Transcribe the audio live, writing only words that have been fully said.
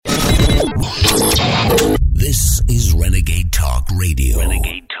Talk Radio.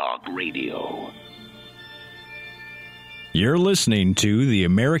 Renegade Talk Radio. You're listening to The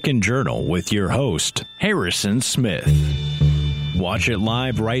American Journal with your host, Harrison Smith. Watch it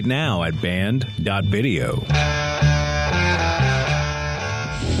live right now at band.video.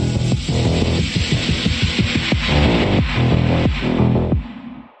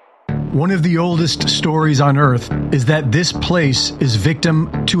 One of the oldest stories on Earth is that this place is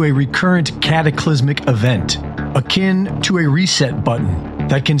victim to a recurrent cataclysmic event, akin to a reset button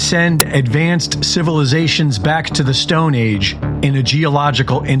that can send advanced civilizations back to the Stone Age in a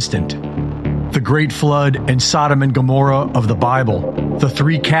geological instant. The Great Flood and Sodom and Gomorrah of the Bible, the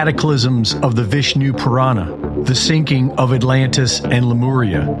three cataclysms of the Vishnu Purana, the sinking of Atlantis and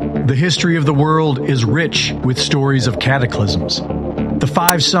Lemuria. The history of the world is rich with stories of cataclysms. The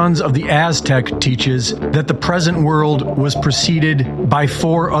Five Sons of the Aztec teaches that the present world was preceded by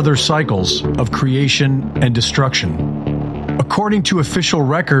four other cycles of creation and destruction. According to official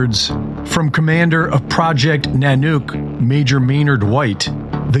records from commander of Project Nanook, Major Maynard White,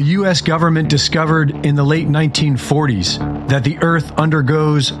 the U.S. government discovered in the late 1940s that the Earth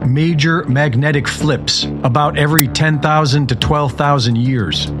undergoes major magnetic flips about every 10,000 to 12,000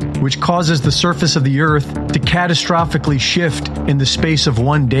 years, which causes the surface of the Earth to catastrophically shift in the space of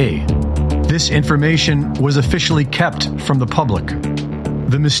one day. This information was officially kept from the public.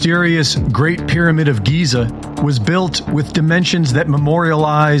 The mysterious Great Pyramid of Giza was built with dimensions that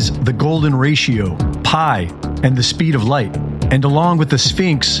memorialize the golden ratio, pi, and the speed of light, and along with the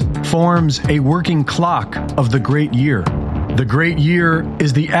Sphinx forms a working clock of the Great Year. The Great Year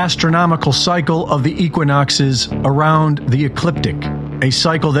is the astronomical cycle of the equinoxes around the ecliptic, a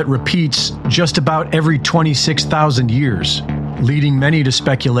cycle that repeats just about every 26,000 years, leading many to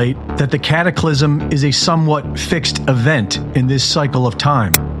speculate that the cataclysm is a somewhat fixed event in this cycle of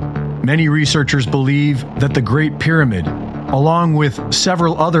time. Many researchers believe that the Great Pyramid, along with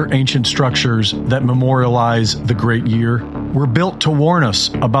several other ancient structures that memorialize the Great Year, were built to warn us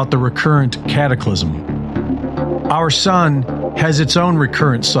about the recurrent cataclysm. Our sun has its own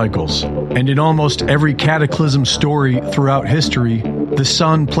recurrent cycles, and in almost every cataclysm story throughout history, the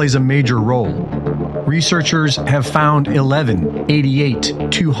sun plays a major role. Researchers have found 11,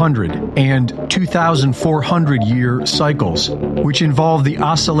 88, 200, and 2,400 year cycles, which involve the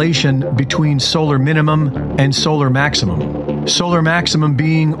oscillation between solar minimum and solar maximum. Solar maximum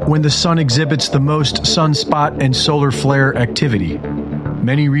being when the sun exhibits the most sunspot and solar flare activity.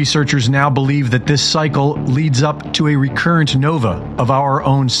 Many researchers now believe that this cycle leads up to a recurrent nova of our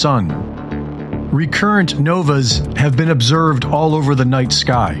own sun. Recurrent novas have been observed all over the night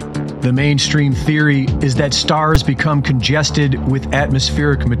sky. The mainstream theory is that stars become congested with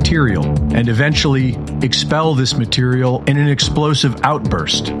atmospheric material and eventually expel this material in an explosive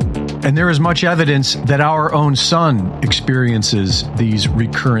outburst. And there is much evidence that our own sun experiences these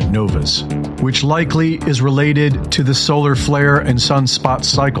recurrent novas, which likely is related to the solar flare and sunspot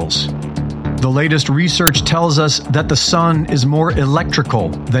cycles. The latest research tells us that the sun is more electrical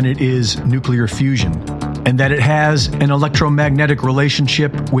than it is nuclear fusion, and that it has an electromagnetic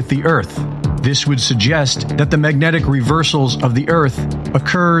relationship with the Earth. This would suggest that the magnetic reversals of the Earth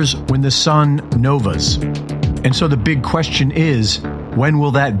occurs when the sun novas. And so the big question is, when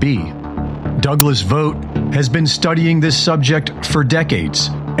will that be? Douglas Vogt has been studying this subject for decades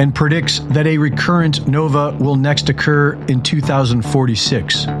and predicts that a recurrent nova will next occur in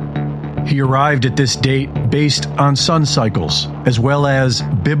 2046. He arrived at this date based on sun cycles, as well as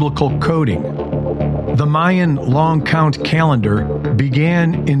biblical coding. The Mayan long count calendar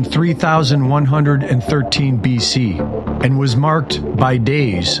began in 3113 BC and was marked by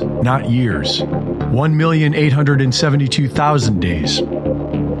days, not years. 1,872,000 days.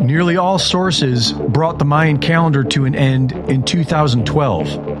 Nearly all sources brought the Mayan calendar to an end in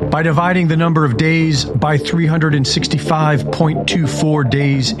 2012 by dividing the number of days by 365.24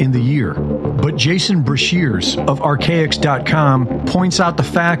 days in the year. But Jason Brashears of Archaics.com points out the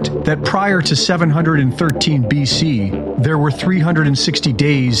fact that prior to 713 BC, there were 360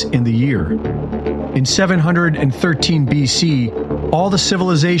 days in the year. In 713 BC, all the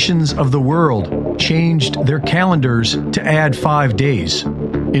civilizations of the world changed their calendars to add 5 days.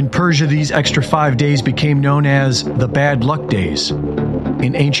 In Persia, these extra 5 days became known as the bad luck days.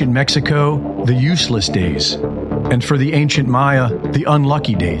 In ancient Mexico, the useless days. And for the ancient Maya, the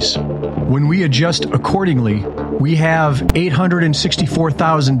unlucky days. When we adjust accordingly, we have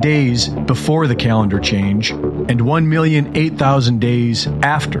 864,000 days before the calendar change and 1,008,000 days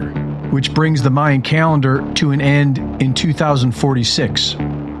after, which brings the Mayan calendar to an end in 2046.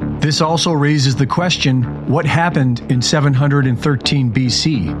 This also raises the question, what happened in 713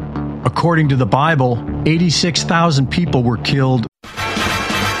 BC? According to the Bible, 86,000 people were killed.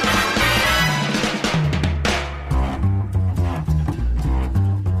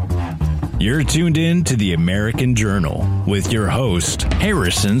 You're tuned in to the American Journal with your host,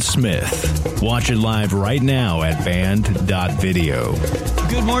 Harrison Smith. Watch it live right now at band.video.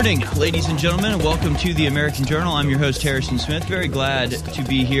 Good morning, ladies and gentlemen, and welcome to the American Journal. I'm your host, Harrison Smith. Very glad to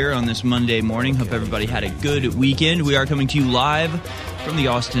be here on this Monday morning. Hope everybody had a good weekend. We are coming to you live from the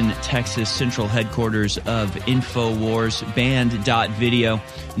Austin, Texas central headquarters of InfoWars, band.video,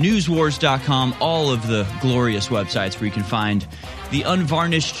 newswars.com, all of the glorious websites where you can find the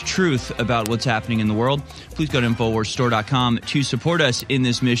unvarnished truth about what's happening in the world. Please go to InfoWarsStore.com to support us in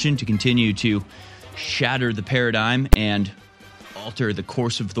this mission to continue to shatter the paradigm and alter the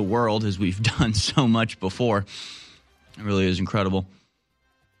course of the world as we've done so much before. It really is incredible.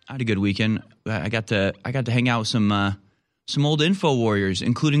 I had a good weekend. I got to hang out with some old Info Warriors,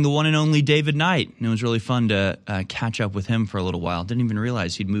 including the one and only David Knight. And it was really fun to catch up with him for a little while. Didn't even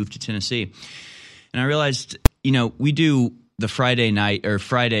realize he'd moved to Tennessee. And I realized, we do the Friday night, or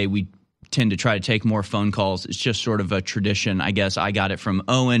Friday, we tend to try to take more phone calls. It's just sort of a tradition. I guess I got it from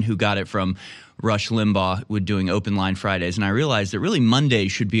Owen, who got it from Rush Limbaugh with doing open line Fridays. And I realized that really Monday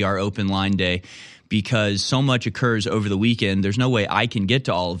should be our open line day because so much occurs over the weekend. There's no way I can get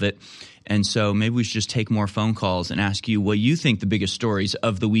to all of it. And so maybe we should just take more phone calls and ask you what you think the biggest stories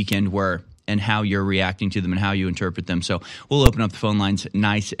of the weekend were and how you're reacting to them and how you interpret them. So we'll open up the phone lines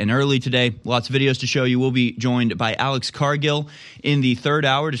nice and early today. Lots of videos to show you. We'll be joined by Alex Cargill in the third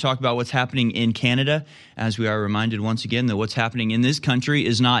hour to talk about what's happening in Canada, as we are reminded once again that what's happening in this country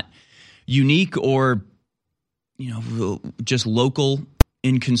is not unique or just local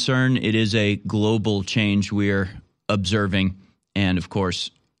in concern. It is a global change we're observing. And of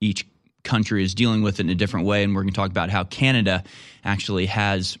course, each country is dealing with it in a different way. And we're going to talk about how Canada actually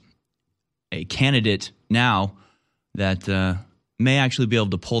has a candidate now that may actually be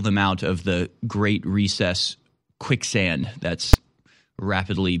able to pull them out of the Great Recess quicksand that's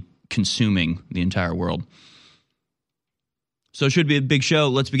rapidly consuming the entire world. So it should be a big show.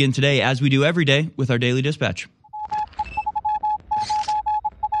 Let's begin today, as we do every day, with our Daily Dispatch.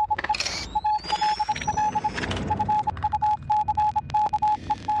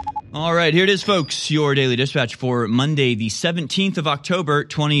 All right, here it is, folks, your Daily Dispatch for Monday, the 17th of October,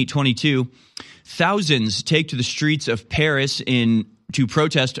 2022. Thousands take to the streets of Paris to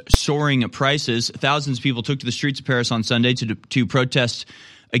protest soaring prices. Thousands of people took to the streets of Paris on Sunday to protest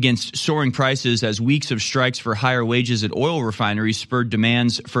against soaring prices as weeks of strikes for higher wages at oil refineries spurred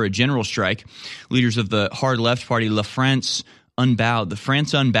demands for a general strike. Leaders of the hard left party La France Unbowed, the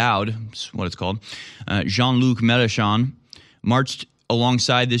France Unbowed, is what it's called, Jean-Luc Mélenchon, marched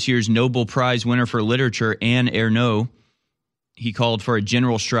alongside this year's Nobel Prize winner for literature, Anne Ernaux. He called for a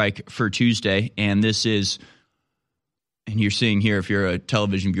general strike for Tuesday, and this is, and you're seeing here, if you're a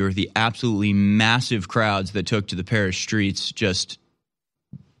television viewer, the absolutely massive crowds that took to the Paris streets, just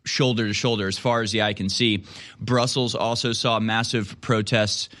shoulder to shoulder as far as the eye can see. Brussels also saw massive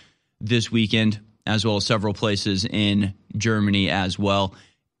protests this weekend, as well as several places in Germany as well.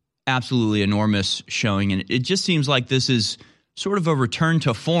 Absolutely enormous showing, and it just seems like this is sort of a return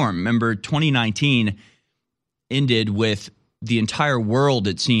to form. Remember, 2019 ended with the entire world,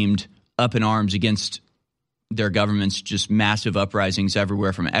 it seemed, up in arms against their governments, just massive uprisings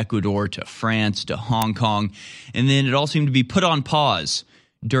everywhere from Ecuador to France to Hong Kong. And then it all seemed to be put on pause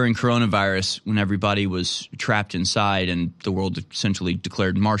during coronavirus when everybody was trapped inside and the world essentially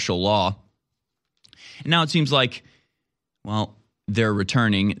declared martial law. And now it seems like, well, they're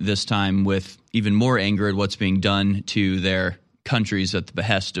returning, this time with even more anger at what's being done to their countries at the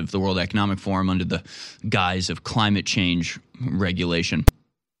behest of the World Economic Forum under the guise of climate change regulation.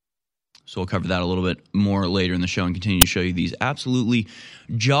 So we'll cover that a little bit more later in the show and continue to show you these absolutely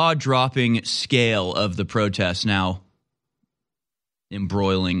jaw-dropping scale of the protests now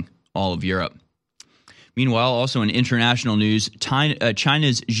embroiling all of Europe. Meanwhile, also in international news,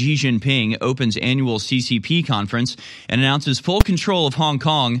 China's Xi Jinping opens annual CCP conference and announces full control of Hong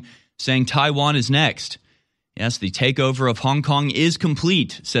Kong, saying Taiwan is next. Yes, the takeover of Hong Kong is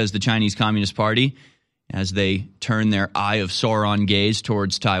complete, says the Chinese Communist Party, as they turn their Eye of Sauron gaze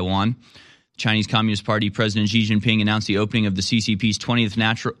towards Taiwan. Chinese Communist Party President Xi Jinping announced the opening of the CCP's 20th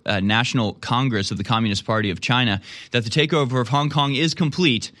National Congress of the Communist Party of China that the takeover of Hong Kong is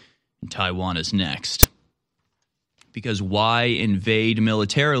complete and Taiwan is next. Because why invade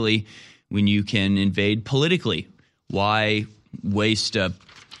militarily when you can invade politically? Why waste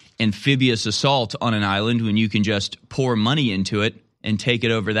amphibious assault on an island when you can just pour money into it and take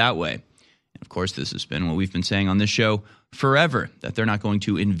it over that way? And of course, this has been what we've been saying on this show forever, that they're not going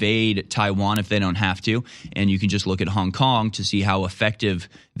to invade Taiwan if they don't have to. And you can just look at Hong Kong to see how effective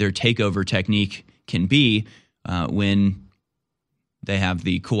their takeover technique can be when they have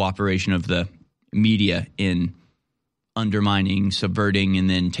the cooperation of the media in undermining, subverting, and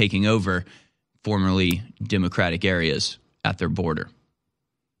then taking over formerly democratic areas at their border.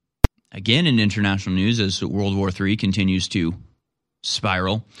 Again, in international news, as World War III continues to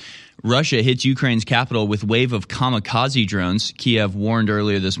spiral, Russia hits Ukraine's capital with wave of kamikaze drones. Kiev warned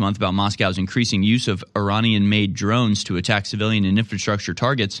earlier this month about Moscow's increasing use of Iranian-made drones to attack civilian and infrastructure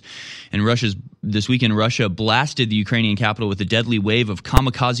targets. And this weekend, Russia blasted the Ukrainian capital with a deadly wave of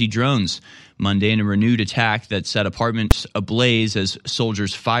kamikaze drones Monday in a renewed attack that set apartments ablaze as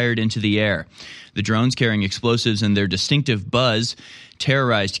soldiers fired into the air. The drones, carrying explosives and their distinctive buzz,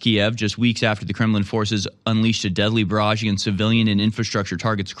 terrorized Kiev just weeks after the Kremlin forces unleashed a deadly barrage against civilian and infrastructure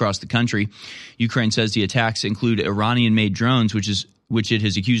targets across the country. Ukraine says the attacks include Iranian-made drones, which it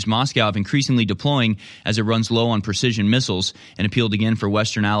has accused Moscow of increasingly deploying as it runs low on precision missiles, and appealed again for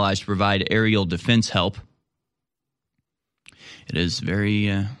Western allies to provide aerial defense help. It is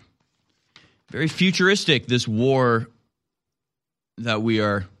very, very futuristic, this war that we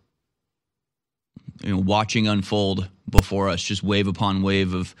are watching unfold before us, just wave upon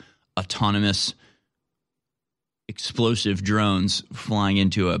wave of autonomous explosive drones flying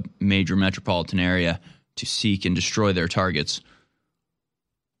into a major metropolitan area to seek and destroy their targets.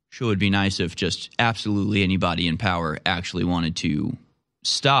 Sure, it would be nice if just absolutely anybody in power actually wanted to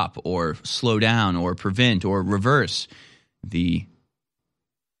stop or slow down or prevent or reverse the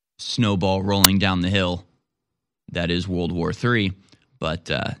snowball rolling down the hill that is World War III. But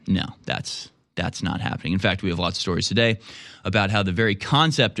no, that's not happening. In fact, we have lots of stories today about how the very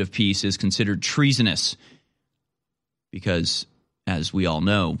concept of peace is considered treasonous because, as we all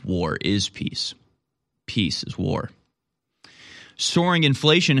know, war is peace. Peace is war. Soaring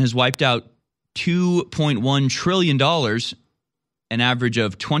inflation has wiped out $2.1 trillion, an average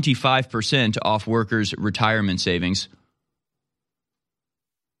of 25% off workers' retirement savings.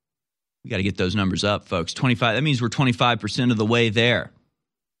 We got to get those numbers up, folks. 25. That means we're 25% of the way there.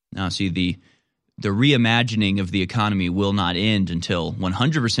 Now, see, the reimagining of the economy will not end until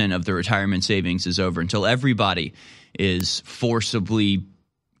 100% of the retirement savings is over, until everybody is forcibly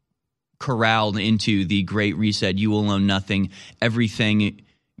corralled into the Great Reset. You will own nothing. Everything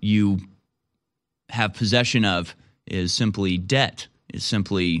you have possession of is simply debt, is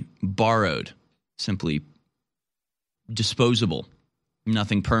simply borrowed, simply disposable.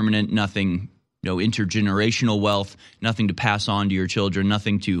 Nothing permanent, nothing, no intergenerational wealth, nothing to pass on to your children,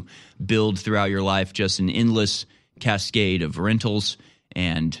 nothing to build throughout your life, just an endless cascade of rentals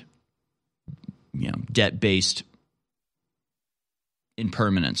and debt-based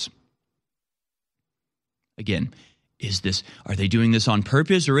impermanence. Again, are they doing this on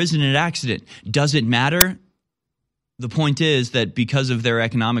purpose or is it an accident? Does it matter? The point is that because of their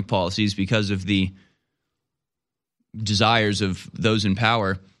economic policies, because of the desires of those in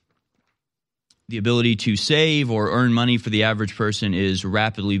power, the ability to save or earn money for the average person is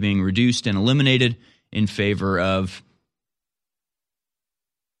rapidly being reduced and eliminated in favor of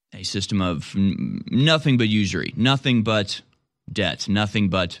a system of nothing but usury, nothing but debt, nothing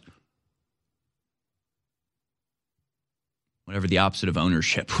but whatever the opposite of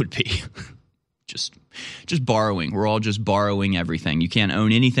ownership would be. just borrowing. We're all just borrowing everything. You can't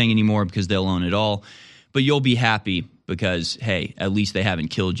own anything anymore because they'll own it all. But you'll be happy because, hey, at least they haven't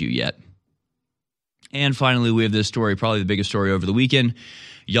killed you yet. And finally, we have this story, probably the biggest story over the weekend.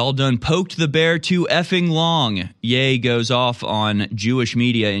 Y'all done poked the bear too effing long. Ye goes off on Jewish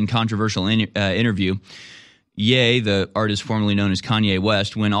media in controversial interview. Ye, the artist formerly known as Kanye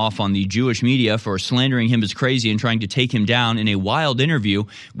West, went off on the Jewish media for slandering him as crazy and trying to take him down in a wild interview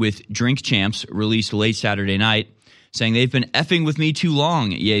with Drink Champs released late Saturday night, saying they've been effing with me too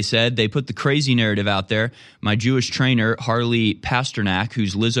long, Ye said. They put the crazy narrative out there. My Jewish trainer, Harley Pasternak,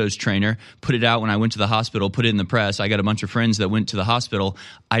 who's Lizzo's trainer, put it out when I went to the hospital, put it in the press. I got a bunch of friends that went to the hospital.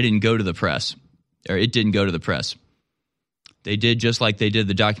 I didn't go to the press, or it didn't go to the press. They did just like they did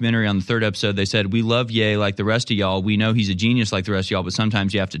the documentary on the third episode. They said, we love Ye like the rest of y'all. We know he's a genius like the rest of y'all, but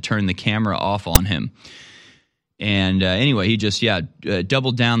sometimes you have to turn the camera off on him. And anyway, he just,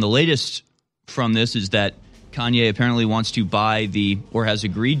 doubled down. The latest from this is that Kanye apparently wants to buy or has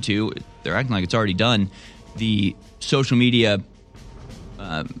agreed to, they're acting like it's already done, the social media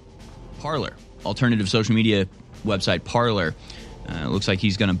Parler, alternative social media website Parler. It looks like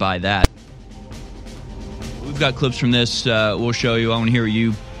he's going to buy that. We've got clips from this. We'll show you. I want to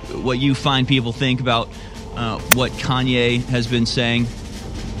hear what you fine people think about what Kanye has been saying.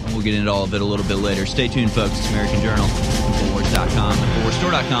 We'll get into all of it a little bit later. Stay tuned, folks. It's American Journal. InfoWarsStore.com.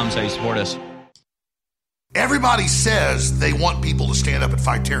 InfoWarsStore.com is how you support us. Everybody says they want people to stand up and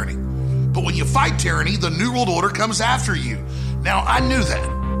fight tyranny. But when you fight tyranny, the New World Order comes after you. Now, I knew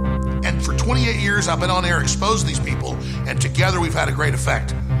that. And for 28 years, I've been on air exposing these people, and together we've had a great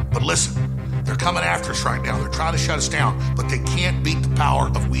effect. But listen, they're coming after us right now. They're trying to shut us down, but they can't beat the power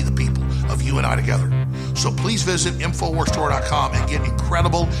of we the people, of you and I together. So please visit InfoWarsStore.com and get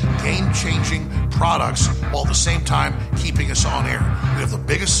incredible, game-changing products while at the same time keeping us on air. We have the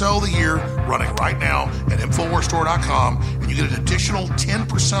biggest sale of the year running right now at InfoWarsStore.com, and you get an additional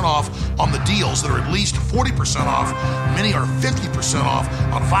 10% off on the deals that are at least 40% off. Many are 50% off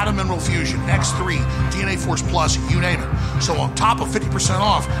on Vitamin Mineral Fusion, X3, DNA Force Plus, you name it. So on top of 50%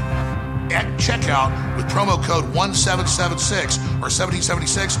 off at checkout with promo code 1776 or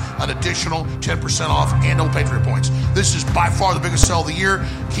 1776, an additional 10% off and no Patriot points. This is by far the biggest sale of the year.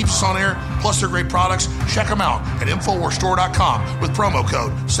 Keeps us on air, plus they're great products. Check them out at InfoWarsStore.com with promo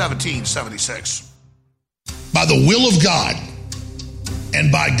code 1776. By the will of God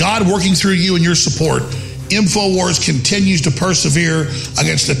and by God working through you and your support, InfoWars continues to persevere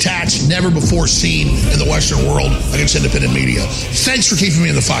against attacks never before seen in the Western world against independent media. Thanks for keeping me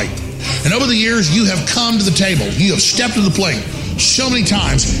in the fight. And over the years, you have come to the table. You have stepped to the plate so many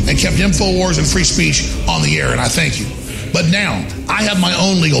times and kept InfoWars and free speech on the air, and I thank you. But now, I have my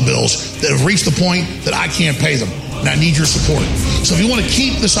own legal bills that have reached the point that I can't pay them, and I need your support. So if you want to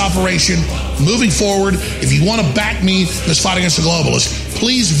keep this operation moving forward, if you want to back me in this fight against the globalists,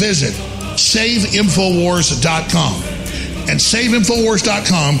 please visit SaveInfoWars.com. And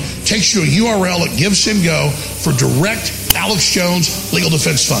SaveInfoWars.com takes you to a URL at GiveSendGo for direct Alex Jones Legal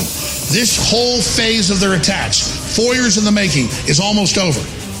Defense Fund. This whole phase of their attacks, 4 years in the making, is almost over.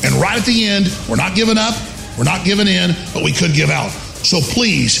 And right at the end, we're not giving up, we're not giving in, but we could give out. So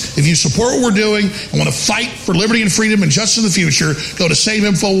please, if you support what we're doing and want to fight for liberty and freedom and justice in the future, go to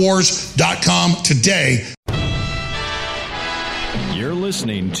SaveInfoWars.com today. You're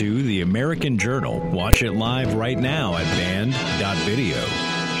listening to The American Journal. Watch it live right now at band.video.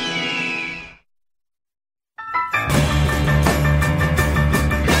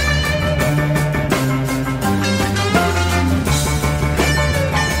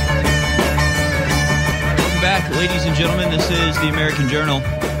 Welcome back, ladies and gentlemen. This is The American Journal.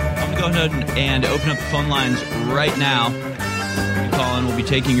 I'm going to go ahead and open up the phone lines right now. We'll be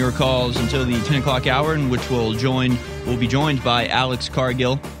taking your calls until the 10 o'clock hour, in which we'll be joined by Alex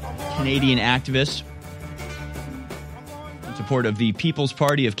Cargill, Canadian activist in support of the People's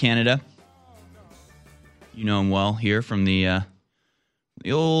Party of Canada. You know him well here from the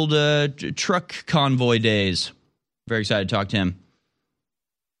old truck convoy days. Very excited to talk to him.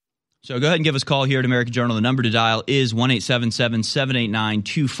 So go ahead and give us a call here at American Journal. The number to dial is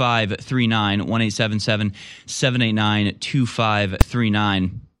 1-877-789-2539,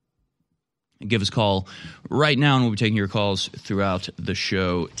 1-877-789-2539. Give us a call right now, and we'll be taking your calls throughout the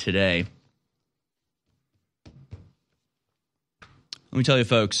show today. Let me tell you,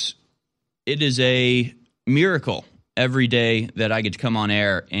 folks, it is a miracle every day that I get to come on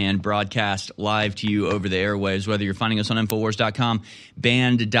air and broadcast live to you over the airwaves, whether you're finding us on Infowars.com,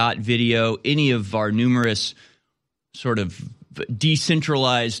 band.video, any of our numerous sort of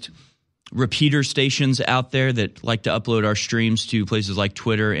decentralized repeater stations out there that like to upload our streams to places like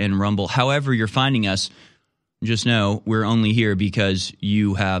Twitter and Rumble. However you're finding us, just know we're only here because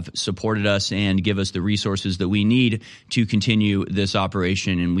you have supported us and give us the resources that we need to continue this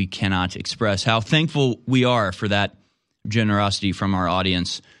operation, and we cannot express how thankful we are for that generosity from our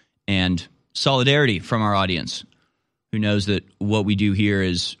audience and solidarity from our audience, who knows that what we do here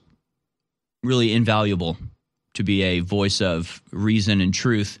is really invaluable to be a voice of reason and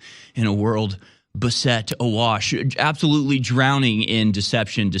truth in a world beset, awash, absolutely drowning in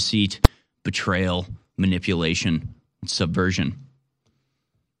deception, deceit, betrayal, manipulation, and subversion.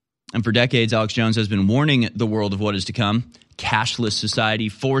 And for decades, Alex Jones has been warning the world of what is to come. Cashless society,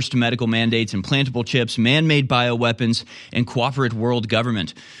 forced medical mandates, implantable chips, man-made bioweapons, and cooperate world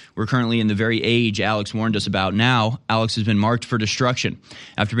government. We're currently in the very age Alex warned us about. Now, Alex has been marked for destruction.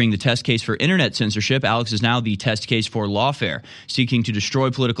 After being the test case for internet censorship, Alex is now the test case for lawfare, seeking to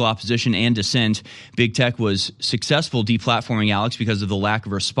destroy political opposition and dissent. Big Tech was successful deplatforming Alex because of the lack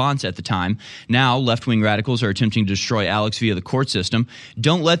of response at the time. Now, left-wing radicals are attempting to destroy Alex via the court system.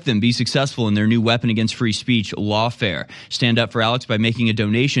 Don't let them be successful in their new weapon against free speech, lawfare. Stand up for Alex by making a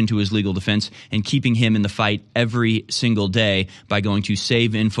donation to his legal defense and keeping him in the fight every single day by going to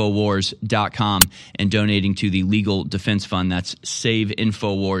SaveInfoWars.com and donating to the Legal Defense Fund. That's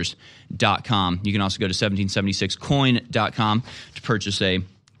SaveInfoWars.com. You can also go to 1776coin.com to purchase a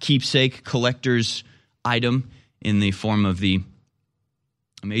keepsake collector's item in the form of the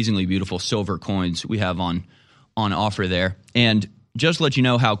amazingly beautiful silver coins we have on offer there. And just to let you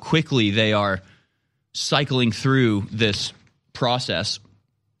know how quickly they are cycling through this process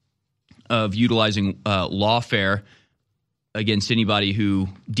of utilizing lawfare against anybody who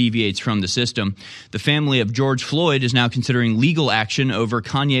deviates from the system. The family of George Floyd is now considering legal action over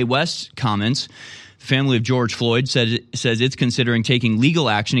Kanye West's comments. The family of George Floyd says it's considering taking legal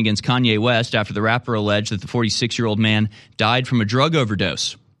action against Kanye West after the rapper alleged that the 46-year-old man died from a drug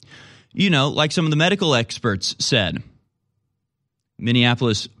overdose. You know, like some of the medical experts said.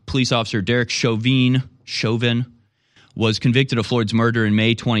 Minneapolis police officer Derek Chauvin was convicted of Floyd's murder in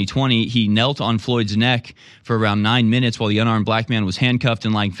May 2020. He knelt on Floyd's neck for around 9 minutes while the unarmed black man was handcuffed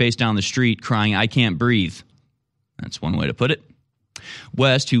and lying face down the street, crying, "I can't breathe." That's one way to put it.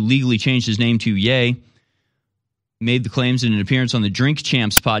 West, who legally changed his name to Ye, made the claims in an appearance on the Drink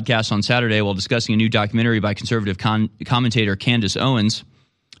Champs podcast on Saturday while discussing a new documentary by conservative commentator Candace Owens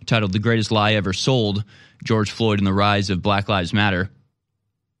titled "The Greatest Lie Ever Sold: George Floyd and the Rise of Black Lives Matter."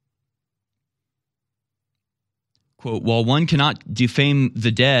 Quote, "While one cannot defame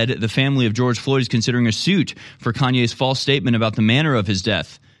the dead, the family of George Floyd is considering a suit for Kanye's false statement about the manner of his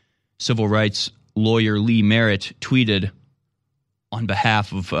death," civil rights lawyer Lee Merritt tweeted on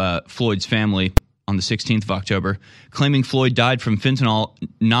behalf of Floyd's family on the 16th of October, claiming Floyd died from fentanyl,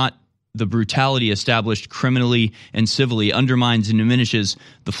 not the brutality established criminally and civilly, undermines and diminishes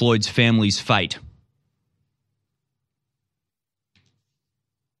the Floyd's family's fight.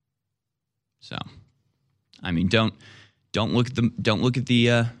 So, I mean, don't look at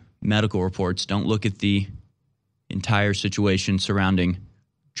the medical reports. Don't look at the entire situation surrounding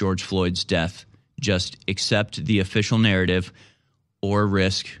George Floyd's death. Just accept the official narrative or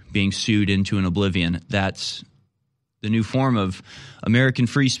risk being sued into an oblivion. That's the new form of American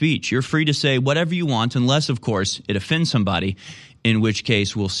free speech. You're free to say whatever you want, unless, of course, it offends somebody, in which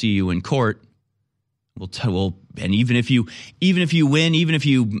case we'll see you in court. And even if you win, even if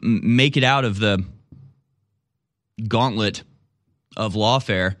you make it out of the gauntlet of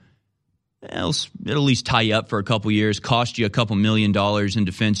lawfare, it'll at least tie you up for a couple years, cost you a couple $1 million in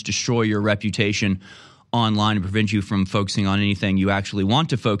defense, destroy your reputation online, and prevent you from focusing on anything you actually want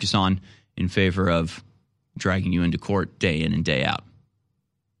to focus on in favor of dragging you into court day in and day out.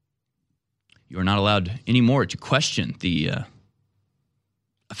 You are not allowed anymore to question the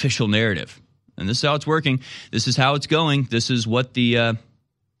official narrative. And this is how it's working. This is how it's going. This is what the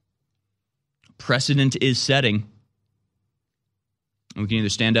precedent is setting. We can either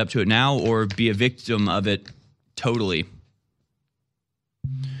stand up to it now or be a victim of it totally.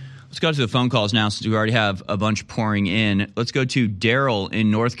 Let's go to the phone calls now since we already have a bunch pouring in. Let's go to Daryl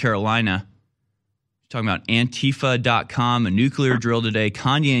in North Carolina. Talking about Antifa.com, a nuclear drill today,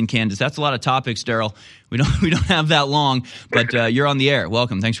 Kanye in Kansas. That's a lot of topics, Daryl. We don't have that long, but you're on the air.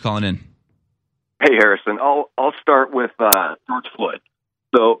 Welcome. Thanks for calling in. Hey, Harrison. I'll start with George Floyd.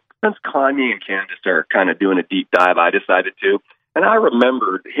 So since Kanye and Candace are kind of doing a deep dive, I decided to. And I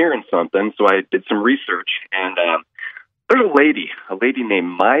remembered hearing something, so I did some research. And there's a lady named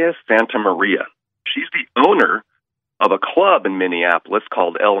Maya Santa Maria. She's the owner of a club in Minneapolis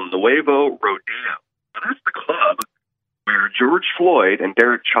called El Nuevo Rodeo. And that's the club where George Floyd and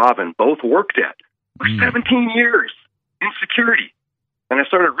Derek Chauvin both worked at for 17 years in security. And I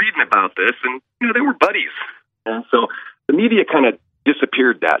started reading about this, and they were buddies. And so the media kind of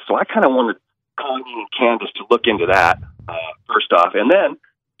disappeared that. So I kind of wanted Kanye and Candace to look into that first off. And then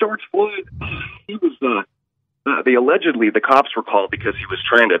George Floyd, he was allegedly the cops were called because he was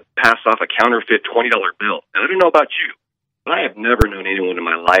trying to pass off a counterfeit $20 bill. And I don't know about you, but I have never known anyone in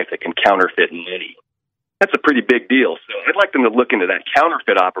my life that can counterfeit money. That's a pretty big deal. So I'd like them to look into that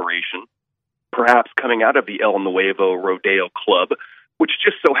counterfeit operation, perhaps coming out of the El Nuevo Rodeo Club, which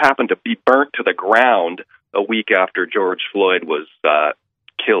just so happened to be burnt to the ground a week after George Floyd was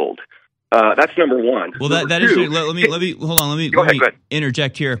killed. That's number one. Well, that is. Let me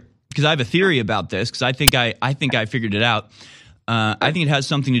interject here because I have a theory about this because I think I figured it out. I think it has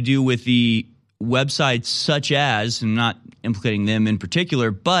something to do with the websites such as, I'm not implicating them in particular,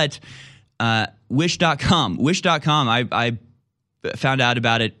 but Wish.com. Wish.com, I found out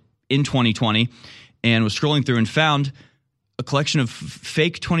about it in 2020 and was scrolling through and found a collection of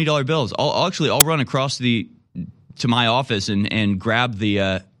fake $20 bills. I'll run across to my office and grab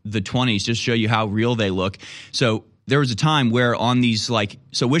the 20s just to show you how real they look. So there was a time where on these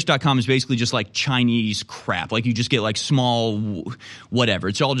so Wish.com is basically just like Chinese crap. Like you just get like small whatever.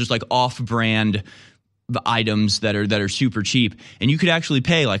 It's all just like off-brand items that are super cheap. And you could actually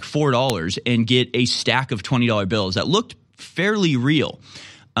pay like $4 and get a stack of $20 bills that looked fairly real.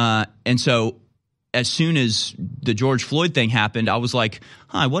 And so as soon as the George Floyd thing happened, I was like,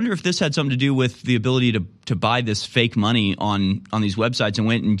 I wonder if this had something to do with the ability to buy this fake money on these websites, and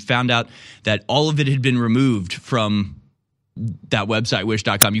went and found out that all of it had been removed from that website,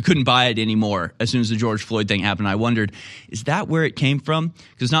 wish.com. You couldn't buy it anymore as soon as the George Floyd thing happened. I wondered, is that where it came from?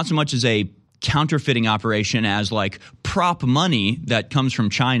 Because not so much as a counterfeiting operation as like prop money that comes from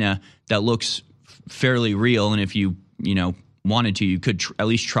China that looks fairly real. And if you wanted to, you could at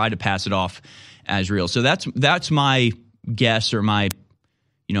least try to pass it off as real. So that's my guess, or my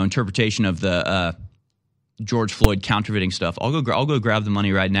interpretation of the George Floyd counterfeiting stuff. I'll go grab the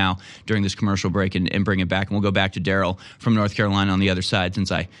money right now during this commercial break and bring it back, and we'll go back to Daryl from North Carolina on the other side,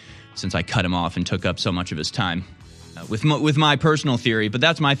 since I cut him off and took up so much of his time with my personal theory. But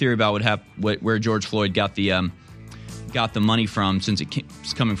that's my theory about where George Floyd got the money from. Since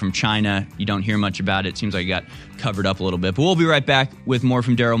it's coming from China, you don't hear much about it. Seems like it got covered up a little bit. But we'll be right back with more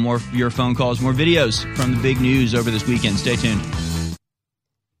from Daryl, more of your phone calls, more videos from the big news over this weekend. Stay tuned.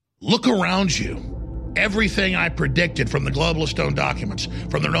 Look around you. Everything I predicted from the Globalist Stone documents,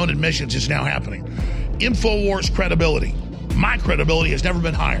 from their own admissions, is now happening. InfoWars credibility. My credibility has never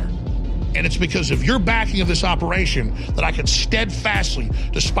been higher. And it's because of your backing of this operation that I can steadfastly,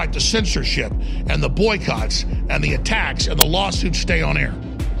 despite the censorship and the boycotts and the attacks and the lawsuits, stay on air.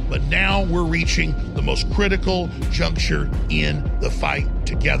 But now we're reaching the most critical juncture in the fight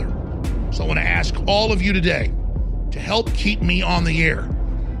together. So I want to ask all of you today to help keep me on the air.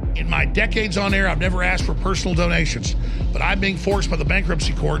 In my decades on air, I've never asked for personal donations, but I'm being forced by the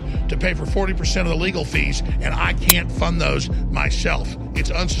bankruptcy court to pay for 40% of the legal fees, and I can't fund those myself.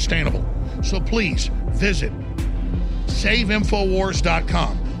 It's unsustainable. So please visit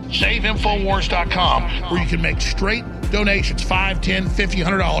SaveInfoWars.com. SaveInfoWars.com, where you can make straight donations, $5, $10, $50,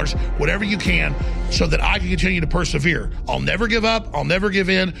 $100, whatever you can, so that I can continue to persevere. I'll never give up. I'll never give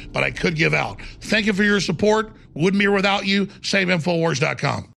in, but I could give out. Thank you for your support. Wouldn't be here without you.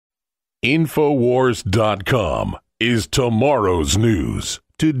 SaveInfoWars.com. Infowars.com is tomorrow's news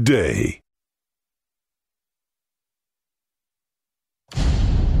today.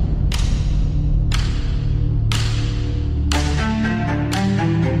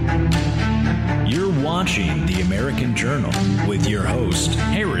 You're watching The American Journal with your host,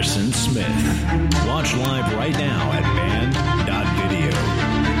 Harrison Smith. Watch live right now at band.video.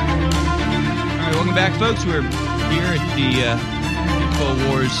 All right, welcome back, folks. We're here at the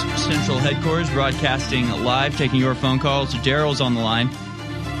InfoWars Central Headquarters, broadcasting live, taking your phone calls. Daryl's on the line.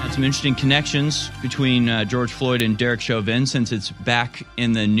 Had some interesting connections between George Floyd and Derek Chauvin, since it's back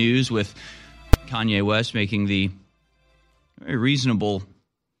in the news, with Kanye West making the very reasonable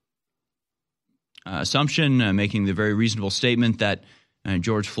assumption, making the very reasonable statement that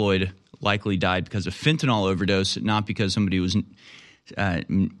George Floyd likely died because of fentanyl overdose, not because somebody was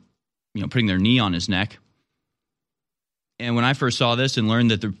putting their knee on his neck. And when I first saw this and learned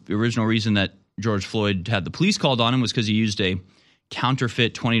that the original reason that George Floyd had the police called on him was because he used a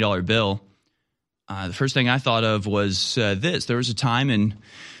counterfeit $20 bill, the first thing I thought of was this. There was a time in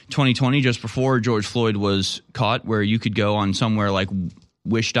 2020, just before George Floyd was caught, where you could go on somewhere like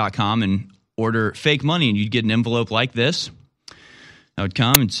wish.com and order fake money, and you'd get an envelope like this. That would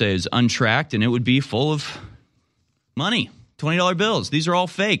come and say it's untracked, and it would be full of money, $20 bills. These are all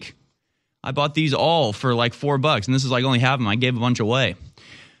fake. I bought these all for like $4, and this is like only half of them. I gave a bunch away.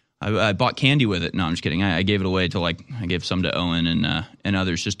 I bought candy with it. No, I'm just kidding. I gave it away to I gave some to Owen and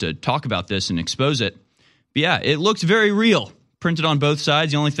others just to talk about this and expose it. But yeah, it looks very real, printed on both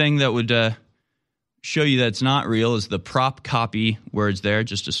sides. The only thing that would show you that it's not real is the prop copy words there,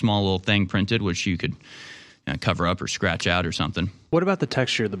 just a small little thing printed, which you could cover up or scratch out or something. What about the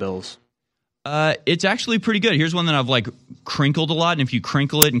texture of the bills? It's actually pretty good. Here's one that I've crinkled a lot, and if you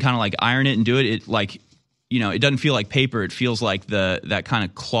crinkle it and kind of iron it and do it, it it doesn't feel like paper. It feels like that kind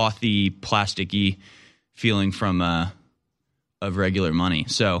of clothy, plasticky feeling from of regular money.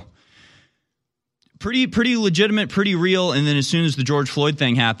 So pretty legitimate, pretty real. And then as soon as the George Floyd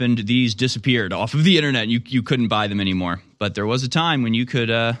thing happened, these disappeared off of the internet. You couldn't buy them anymore. But there was a time when you could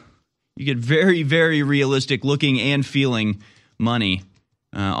get very, very realistic looking and feeling money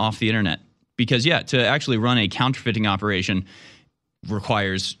off the internet. Because, to actually run a counterfeiting operation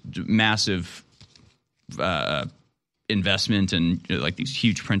requires massive investment and these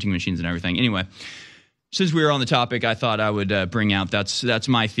huge printing machines and everything. Anyway, since we were on the topic, I thought I would bring out that's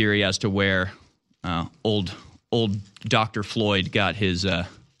my theory as to where old Dr. Floyd got his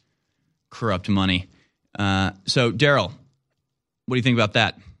corrupt money. So, Daryl, what do you think about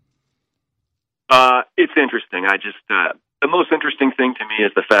that? It's interesting. The most interesting thing to me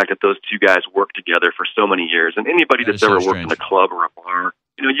is the fact that those two guys worked together for so many years. And anybody that's ever worked in a club or a bar,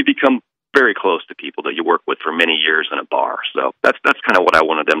 you become very close to people that you work with for many years in a bar. So that's kind of what I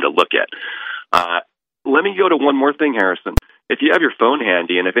wanted them to look at. Let me go to one more thing, Harrison. If you have your phone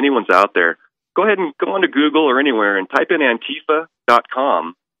handy, and if anyone's out there, go ahead and go onto Google or anywhere and type in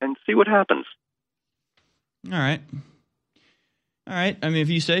Antifa.com and see what happens. All right. I mean, if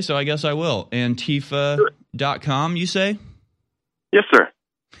you say so, I guess I will. Antifa.com, you say? Yes, sir.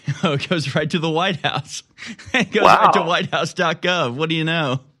 Oh, it goes right to the White House. It goes Wow. right to whitehouse.gov. What do you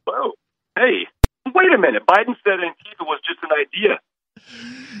know? Whoa. Hey, wait a minute. Biden said Antifa was just an idea.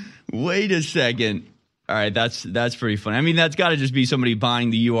 Wait a second. All right, that's pretty funny. I mean, that's got to just be somebody buying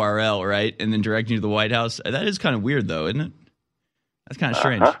the URL, right, and then directing you to the White House. That is kind of weird, though, isn't it? That's kind of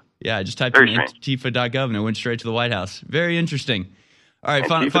strange. Yeah, I just typed in Antifa.gov and it went straight to the White House. Very interesting. All right,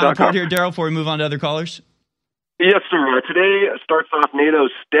 final point here, Daryl, before we move on to other callers. Yes, sir. Today starts off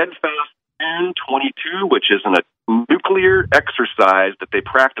NATO's Steadfast June 22, which is a nuclear exercise that they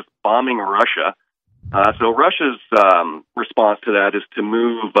practice bombing Russia. So Russia's response to that is to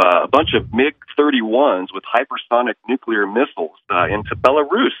move a bunch of MiG-31s with hypersonic nuclear missiles into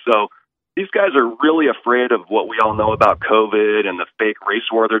Belarus. So these guys are really afraid of what we all know about COVID and the fake race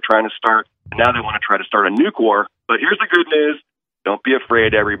war they're trying to start. And now they want to try to start a nuke war. But here's the good news. Don't be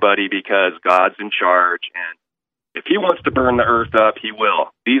afraid, everybody, because God's in charge. And if he wants to burn the earth up, he will.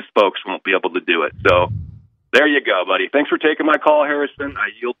 These folks won't be able to do it. So there you go, buddy. Thanks for taking my call, Harrison. I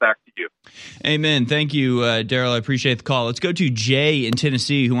yield back to you. Amen. Thank you, Daryl. I appreciate the call. Let's go to Jay in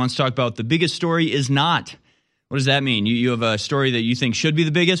Tennessee, who wants to talk about the biggest story is not. What does that mean? You have a story that you think should be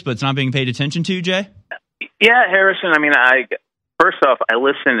the biggest, but it's not being paid attention to, Jay? Yeah, Harrison. I mean, first off, I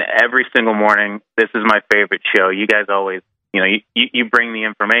listen every single morning. This is my favorite show. You guys always, you bring the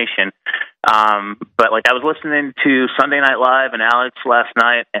information. But I was listening to Sunday Night Live and Alex last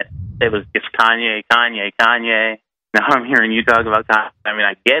night, and it was just Kanye. Now I'm hearing you talk about Kanye. I mean,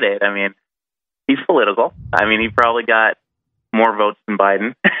 I get it. I mean, he's political. I mean, he probably got more votes than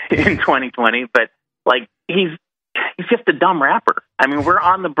Biden in 2020, but he's just a dumb rapper. I mean, we're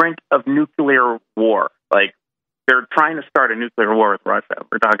on the brink of nuclear war. They're trying to start a nuclear war with Russia.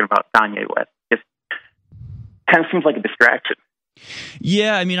 We're talking about Kanye West. It kind of seems like a distraction.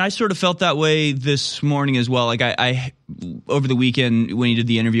 Yeah, I mean, I sort of felt that way this morning as well. I over the weekend when he did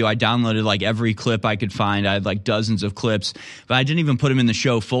the interview, I downloaded every clip I could find. I had dozens of clips, but I didn't even put them in the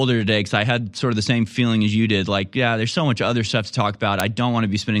show folder today because I had sort of the same feeling as you did. Yeah, there's so much other stuff to talk about. I don't want to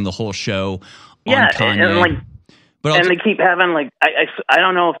be spending the whole show on Kanye. And they keep having I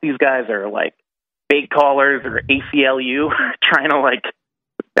don't know if these guys are fake callers or ACLU trying to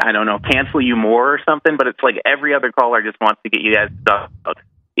I don't know, cancel you more or something, but it's every other caller just wants to get you guys to talk about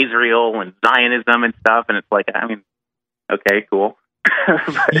Israel and Zionism and stuff, and it's I mean, okay, cool.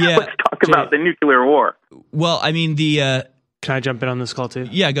 Yeah, let's talk about the nuclear war. Well, I mean, Can I jump in on this call too?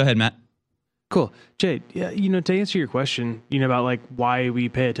 Yeah, go ahead, Matt. Cool. Jay, yeah, to answer your question, about why we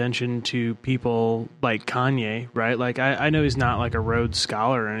pay attention to people like Kanye, right? I know he's not a Rhodes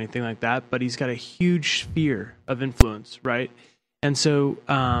Scholar or anything like that, but he's got a huge sphere of influence, right? And so,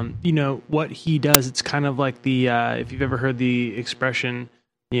 what he does, it's kind of like the, if you've ever heard the expression,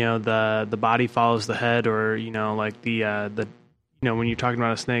 the body follows the head, or, when you're talking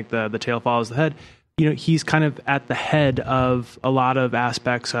about a snake, the tail follows the head. He's kind of at the head of a lot of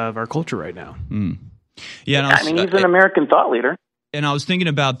aspects of our culture right now. Mm. Yeah, I mean, he's an American thought leader. And I was thinking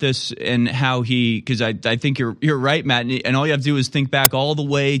about this and how because I think you're right, Matt. And all you have to do is think back all the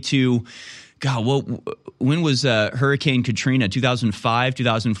way to, God, when was Hurricane Katrina? 2005,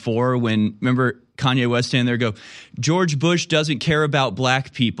 2004? When, remember Kanye West standing there go, George Bush doesn't care about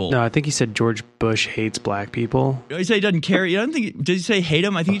black people. No, I think he said George Bush hates black people. Did he say he doesn't care? I don't think. Did he say hate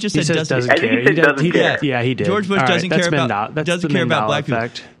him? I think he just said doesn't care. Doesn't care. Yeah, he did. George Bush doesn't care about black people.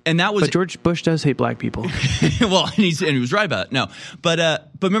 And that was. But George Bush does hate black people. Well, and he was right about it. No,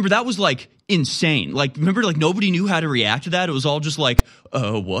 but remember that was insane. Remember nobody knew how to react to that. It was all just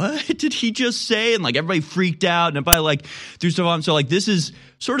what did he just say? And everybody freaked out and everybody threw stuff on. So this is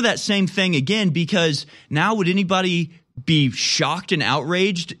sort of that same thing again, because now would anybody be shocked and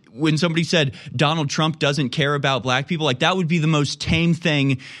outraged when somebody said Donald Trump doesn't care about black people? That would be the most tame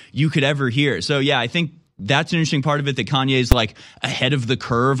thing you could ever hear. So yeah, I think that's an interesting part of it, that Kanye's ahead of the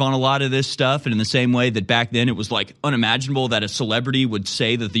curve on a lot of this stuff. And in the same way that back then it was unimaginable that a celebrity would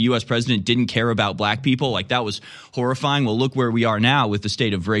say that the U.S. president didn't care about black people. That was horrifying. Well, look where we are now with the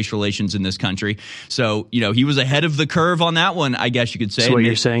state of race relations in this country. So, he was ahead of the curve on that one, I guess you could say. So what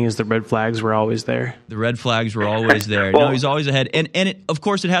you're saying is the red flags were always there? The red flags were always there. No, he's always ahead. And it, of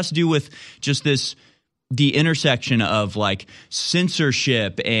course, it has to do with just the intersection of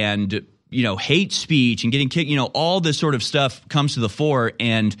censorship and hate speech and getting kicked, all this sort of stuff comes to the fore.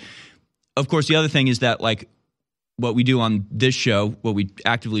 And of course, the other thing is that, like, what we do on this show, what we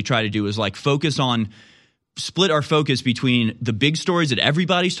actively try to do is, like, split our focus between the big stories that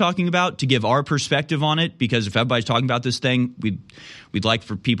everybody's talking about to give our perspective on it, because if everybody's talking about this thing, we'd like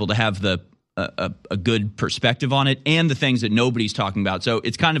for people to have a good perspective on it, and the things that nobody's talking about. So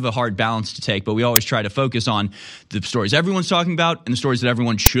it's kind of a hard balance to take, but we always try to focus on the stories everyone's talking about and the stories that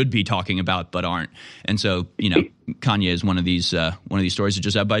everyone should be talking about but aren't. And so, Kanye is one of these stories that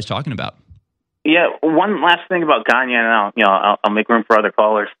just everybody's talking about. Yeah, one last thing about Kanye, and I'll make room for other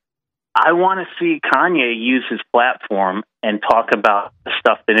callers. I want to see Kanye use his platform and talk about the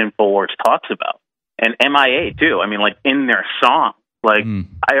stuff that InfoWars talks about, and MIA too. I mean, like, in their song. Like,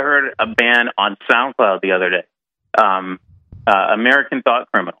 I heard a band on SoundCloud the other day, American Thought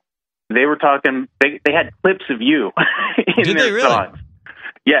Criminal. They were talking. They had clips of you in Did their they really? songs.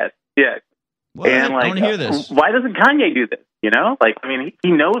 Yes. Well, and I want to hear this. Why doesn't Kanye do this? Like, I mean,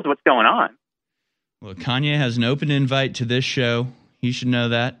 he knows what's going on. Well, Kanye has an open invite to this show. He should know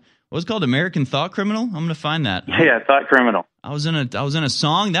that. What's it called? American Thought Criminal? I'm going to find that. Yeah, Thought Criminal. I was in a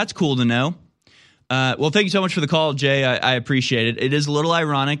song. That's cool to know. Well, thank you so much for the call, Jay. I appreciate it. It is a little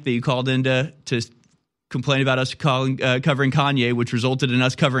ironic that you called in to complain about us covering Kanye, which resulted in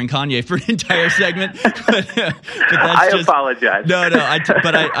us covering Kanye for an entire segment. but I apologize. No,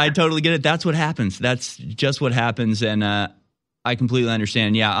 but I totally get it. That's what happens. That's just what happens, and I completely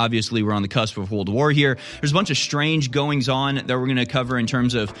understand. Yeah, obviously we're on the cusp of World War here. There's a bunch of strange goings on that we're going to cover in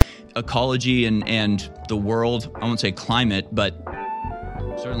terms of ecology and the world. I won't say climate, but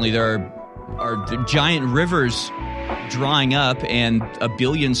certainly there are the giant rivers drying up, and 1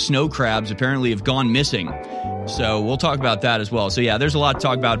 billion snow crabs apparently have gone missing. So we'll talk about that as well. So yeah, there's a lot to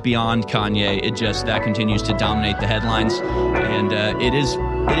talk about beyond Kanye. It just that continues to dominate the headlines, and it is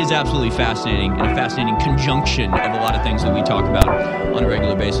absolutely fascinating, and a fascinating conjunction of a lot of things that we talk about on a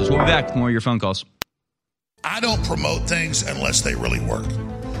regular basis. We'll be back with more of your phone calls. I don't promote things unless they really work.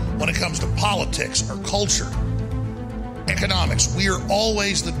 When it comes to politics or culture, economics, we are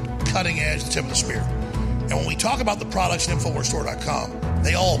always the cutting edge, the tip of the spear. And when we talk about the products at InfoWarsStore.com,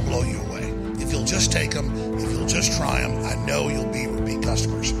 they all blow you away. If you'll just take them, if you'll just try them, I know you'll be repeat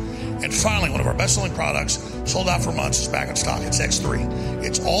customers. And finally, one of our best-selling products, sold out for months, is back in stock. It's X3.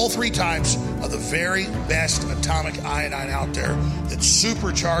 It's all 3 types of the very best atomic iodine out there that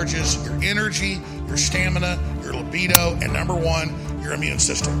supercharges your energy, your stamina, your libido, and number 1, your immune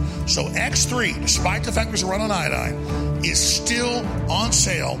system. So X3, despite the fact there's a run on iodine, is still on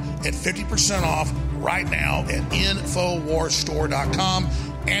sale at 50% off right now at InfoWarsStore.com.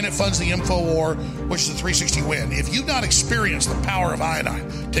 And it funds the InfoWar, which is a 360 win. If you've not experienced the power of iodine,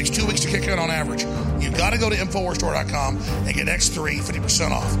 it takes 2 weeks to kick in on average, you've got to go to InfoWarsStore.com and get X3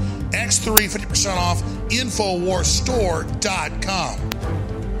 50% off. X3 50% off, InfoWarsStore.com.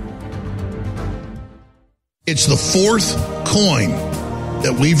 It's the 4th coin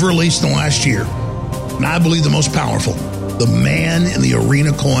that we've released in the last year, and I believe the most powerful, the man in the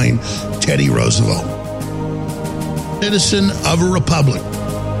arena coin, Teddy Roosevelt. Citizen of a republic.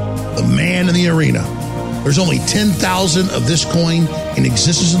 The man in the arena. There's only 10,000 of this coin in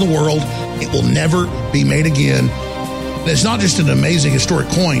existence in the world. It will never be made again. And it's not just an amazing historic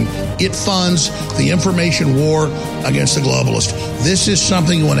coin. It funds the information war against the globalist. This is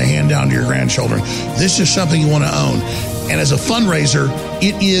something you want to hand down to your grandchildren. This is something you want to own. And as a fundraiser,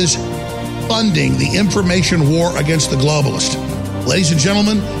 it is funding the information war against the globalist. Ladies and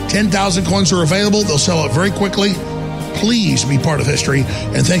gentlemen, 10,000 coins are available. They'll sell out very quickly. Please be part of history,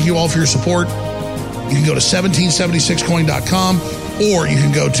 and thank you all for your support. You can go to 1776coin.com, or you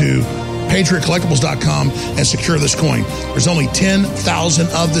can go to patriotcollectibles.com and secure this coin. There's only 10,000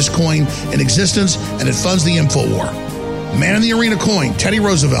 of this coin in existence, and it funds the info war. Man in the arena coin, Teddy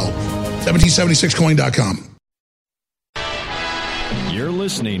Roosevelt, 1776coin.com. You're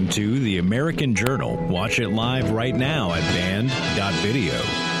listening to The American Journal. Watch it live right now at band.video.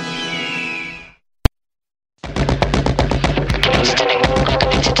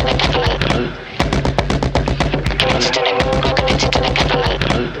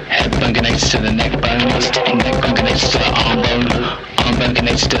 Head bone connects to the neck bone, neck bone connects to the arm bone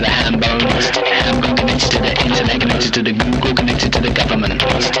connects to the hand bone connects to the internet, connected to the Google, connected to the government.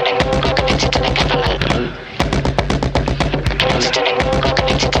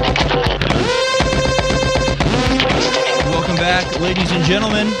 Welcome back, ladies and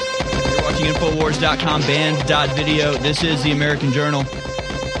gentlemen. You're watching Infowars.com, band.video. This is The American Journal.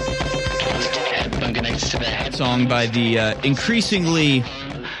 Song by the increasingly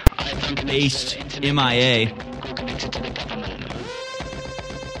based MIA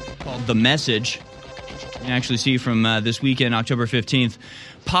called The Message. You can actually see from this weekend, October 15th,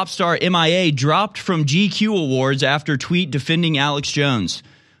 Pop star MIA dropped from GQ Awards after tweet defending Alex Jones.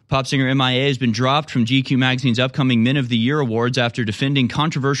 Pop singer MIA has been dropped from GQ magazine's upcoming Men of the Year Awards after defending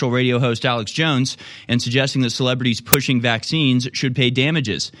controversial radio host Alex Jones and suggesting that celebrities pushing vaccines should pay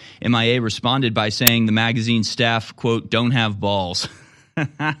damages. MIA responded by saying the magazine's staff, quote, don't have balls.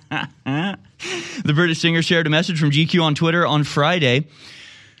 The British singer shared a message from GQ on Twitter on Friday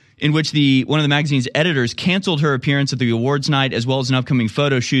in which one of the magazine's editors canceled her appearance at the awards night as well as an upcoming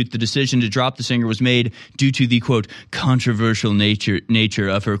photo shoot. The decision to drop the singer was made due to the, quote, controversial nature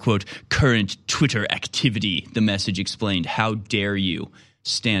of her, quote, current Twitter activity, the message explained. How dare you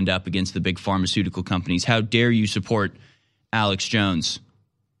stand up against the big pharmaceutical companies? How dare you support Alex Jones?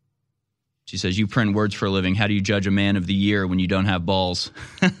 She says, you print words for a living. How do you judge a man of the year when you don't have balls?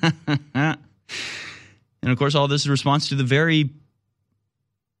 And, of course, all this is a response to the very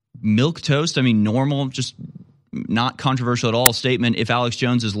milquetoast, normal, just not controversial at all statement. If Alex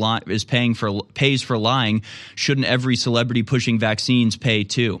Jones is pays for lying, shouldn't every celebrity pushing vaccines pay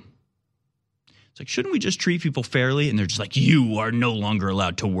too? It's like, shouldn't we just treat people fairly? And they're just like, you are no longer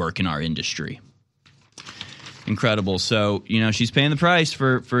allowed to work in our industry. Incredible. So, she's paying the price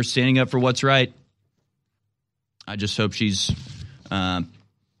for standing up for what's right. I just hope she's, I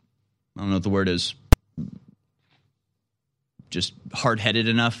don't know what the word is, just hard-headed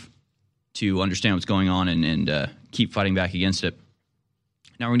enough to understand what's going on and keep fighting back against it.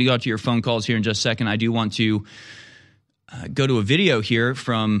 Now we're going to go out to your phone calls here in just a second. I do want to go to a video here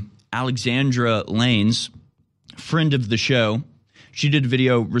from Alexandra Lanes, friend of the show. She did a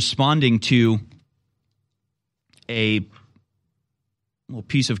video responding to a little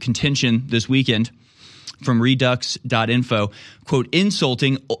piece of contention this weekend from Redux.info. Quote,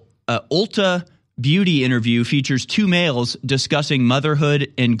 insulting Ulta Beauty interview features two males discussing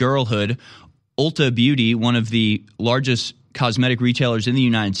motherhood and girlhood. Ulta Beauty, one of the largest cosmetic retailers in the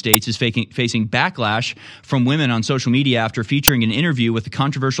United States, is facing backlash from women on social media after featuring an interview with a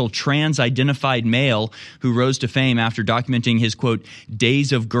controversial trans-identified male who rose to fame after documenting his, quote,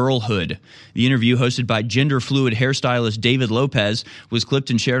 days of girlhood. The interview, hosted by gender-fluid hairstylist David Lopez, was clipped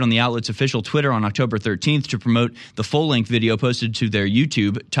and shared on the outlet's official Twitter on October 13th to promote the full-length video posted to their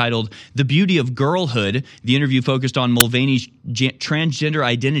YouTube titled The Beauty of Girlhood. The interview focused on Mulvaney's transgender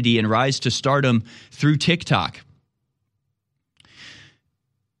identity and rise to stardom through TikTok.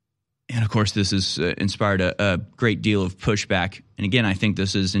 And, of course, this has inspired a great deal of pushback. And, again, I think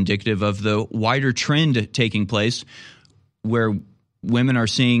this is indicative of the wider trend taking place where women are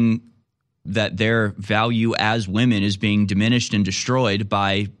seeing that their value as women is being diminished and destroyed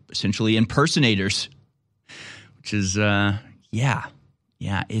by essentially impersonators, which is,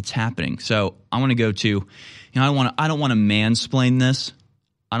 it's happening. So I want to go to, I don't want to mansplain this.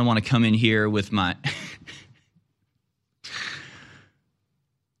 I don't want to come in here with my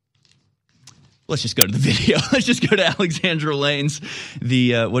Let's just go to the video. Let's just go to Alexandra Lanes,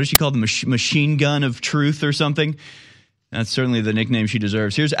 the what does she call the machine gun of truth or something? That's certainly the nickname she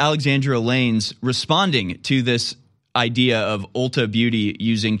deserves. Here's Alexandra Lanes responding to this idea of Ulta Beauty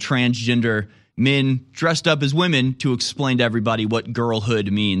using transgender men dressed up as women to explain to everybody what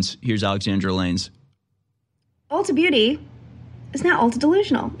girlhood means. Here's Alexandra Lanes. Ulta Beauty is now ultra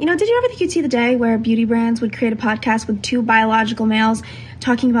delusional. Did you ever think you'd see the day where beauty brands would create a podcast with two biological males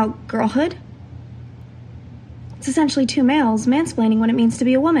talking about girlhood? It's essentially two males mansplaining what it means to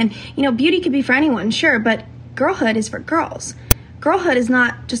be a woman. Beauty could be for anyone, sure, but girlhood is for girls. Girlhood is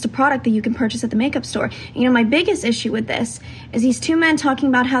not just a product that you can purchase at the makeup store. My biggest issue with this is these two men talking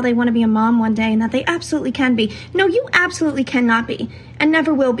about how they want to be a mom one day and that they absolutely can be. No, you absolutely cannot be and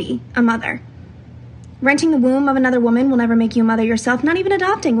never will be a mother. Renting the womb of another woman will never make you a mother yourself. Not even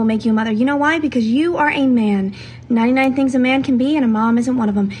adopting will make you a mother. You know why? Because you are a man. 99 things a man can be, and a mom isn't one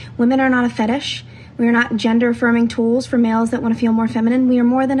of them. Women are not a fetish. We are not gender-affirming tools for males that want to feel more feminine. We are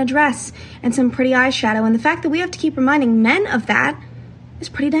more than a dress and some pretty eyeshadow. And the fact that we have to keep reminding men of that is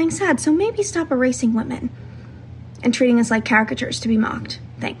pretty dang sad. So maybe stop erasing women and treating us like caricatures to be mocked.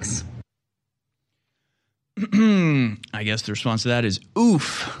 Thanks. I guess the response to that is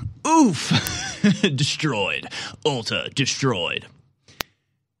oof, destroyed. Ulta, destroyed.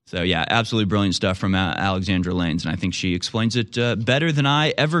 So, yeah, absolutely brilliant stuff from Alexandra Lanes, and I think she explains it better than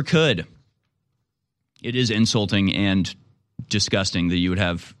I ever could. It is insulting and disgusting that you would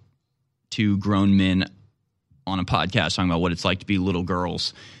have two grown men on a podcast talking about what it's like to be little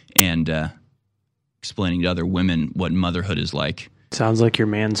girls and explaining to other women what motherhood is like. Sounds like you're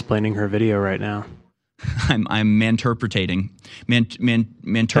mansplaining her video right now. I'm manterpreting.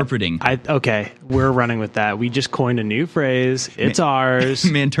 Okay, we're running with that. We just coined a new phrase. It's ours.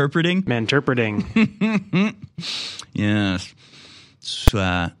 Manterpreting? Manterpreting. Yes.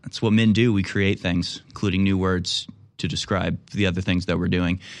 That's what men do. We create things, including new words to describe the other things that we're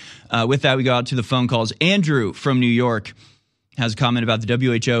doing. With that, we go out to the phone calls. Andrew from New York has a comment about the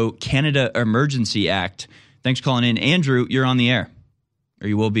WHO Canada Emergency Act. Thanks for calling in. Andrew, you're on the air. Or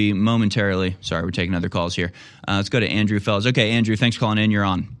you will be momentarily. Sorry, we're taking other calls here. Let's go to Andrew, fellas. Okay, Andrew, thanks for calling in. You're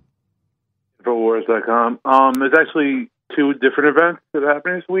on. Infowars.com. There's actually two different events that are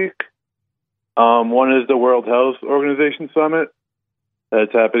happening this week. One is the World Health Organization Summit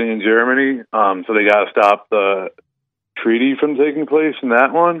that's happening in Germany. So they got to stop the treaty from taking place in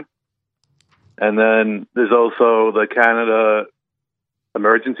that one. And then there's also the Canada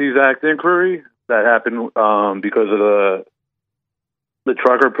Emergencies Act inquiry that happened because of the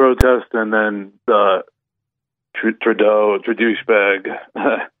trucker protest, and then the Trudeau douchebag,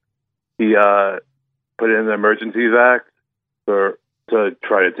 he put in the Emergencies Act to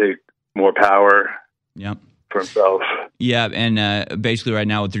try to take more power for himself. Yeah, and basically right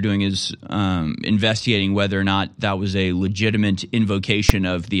now what they're doing is investigating whether or not that was a legitimate invocation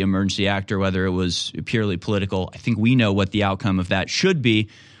of the Emergency Act or whether it was purely political. I think we know what the outcome of that should be.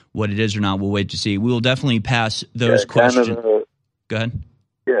 What it is or not, we'll wait to see. We will definitely pass those questions. Go ahead.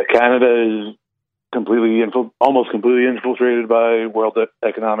 Yeah, Canada is almost completely infiltrated by World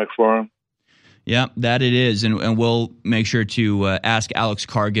Economic Forum. Yeah, that it is, and we'll make sure to ask Alex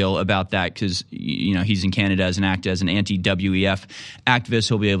Cargill about that because he's in Canada as an anti-WEF activist.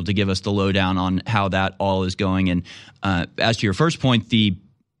 He'll be able to give us the lowdown on how that all is going. And as to your first point, the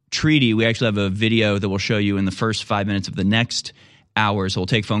treaty, we actually have a video that we'll show you in the first 5 minutes of the next hour. So we'll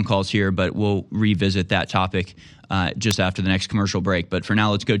take phone calls here, but we'll revisit that topic just after the next commercial break. But for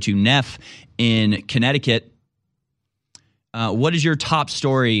now, let's go to Neff in Connecticut. What is your top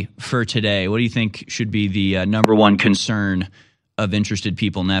story for today? What do you think should be the number one concern of interested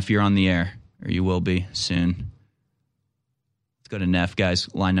people? Neff, you're on the air, or you will be soon. Let's go to Neff, guys.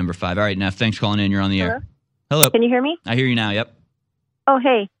 Line number 5. All right, Neff, thanks for calling in. You're on the air. Hello. Can you hear me? I hear you now, yep. Oh,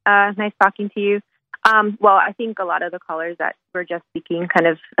 hey. Nice talking to you. Well, I think a lot of the callers that were just speaking kind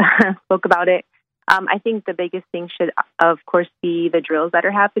of spoke about it. I think the biggest thing should, of course, be the drills that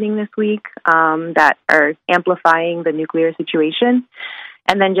are happening this week that are amplifying the nuclear situation.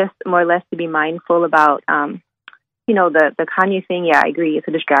 And then just more or less to be mindful about, the Kanye thing. Yeah, I agree. It's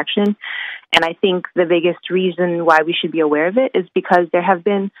a distraction. And I think the biggest reason why we should be aware of it is because there have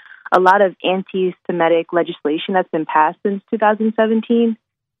been a lot of anti-Semitic legislation that's been passed since 2017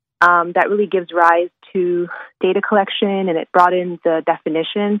 that really gives rise to data collection, and it broadens the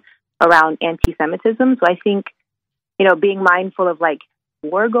definition around anti-Semitism. So I think, being mindful of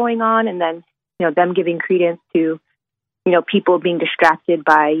war going on and then, them giving credence to, people being distracted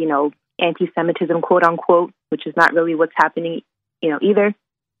by, anti-Semitism, quote unquote, which is not really what's happening, either.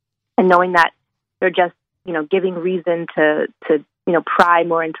 And knowing that they're just, giving reason to pry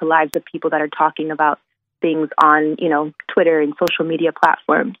more into lives of people that are talking about things on, Twitter and social media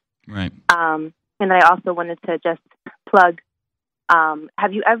platforms. Right. And then I also wanted to just plug, I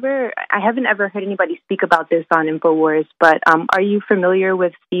haven't ever heard anybody speak about this on InfoWars, but are you familiar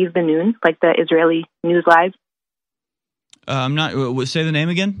with Steve Ben-Nun, like the Israeli News Live? I'm not. Say the name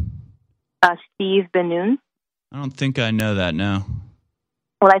again? Steve Ben-Nun. I don't think I know that, no.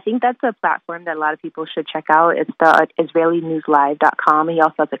 Well, I think that's a platform that a lot of people should check out. It's the IsraeliNewsLive.com. He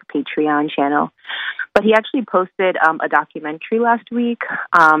also has a Patreon channel. But he actually posted a documentary last week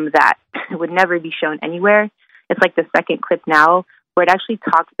that would never be shown anywhere. It's like the second clip now, where it actually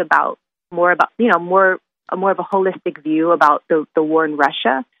talks about more of a holistic view about the war in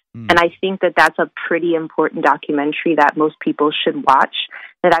Russia. And I think that that's a pretty important documentary that most people should watch.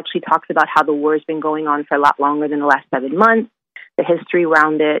 It actually talks about how the war has been going on for a lot longer than the last 7 months, the history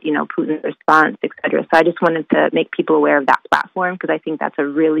around it, Putin's response, et cetera. So I just wanted to make people aware of that platform because I think that's a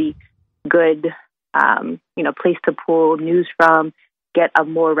really good, place to pull news from, get a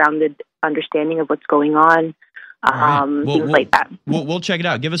more rounded understanding of what's going on, things like that. We'll check it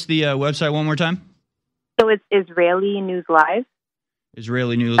out. Give us the website one more time. So it's Israeli News Live.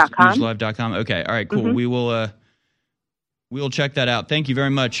 IsraeliNewsLive.com. Okay. All right, cool. Mm-hmm. We will check that out. Thank you very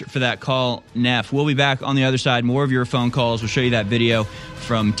much for that call, Neff. We'll be back on the other side. More of your phone calls. We'll show you that video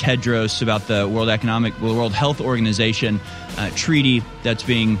from Tedros about the World Health Organization treaty that's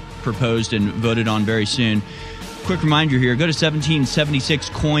being proposed and voted on very soon. Quick reminder here, go to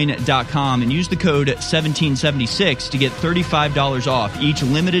 1776coin.com and use the code 1776 to get $35 off each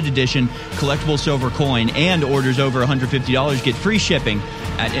limited edition collectible silver coin, and orders over $150 get free shipping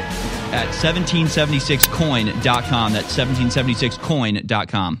at 1776coin.com. That's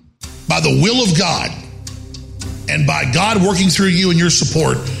 1776coin.com. By the will of God and by God working through you and your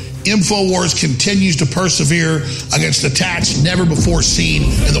support, InfoWars continues to persevere against attacks never before seen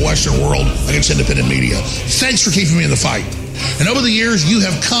in the Western world against independent media. Thanks for keeping me in the fight. And over the years, you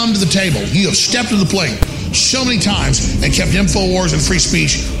have come to the table. You have stepped to the plate so many times and kept InfoWars and free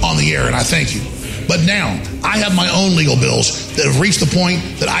speech on the air, and I thank you. But now, I have my own legal bills that have reached the point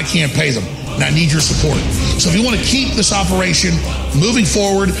that I can't pay them, and I need your support. So if you want to keep this operation moving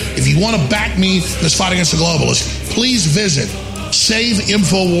forward, if you want to back me in this fight against the globalists, please visit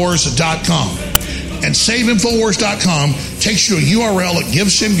SaveInfoWars.com. And SaveInfoWars.com takes you to a URL at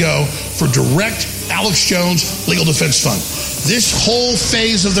GiveSendGo for direct Alex Jones Legal Defense Fund. This whole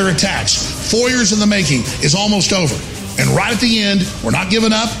phase of their attacks, 4 years in the making, is almost over. And right at the end, we're not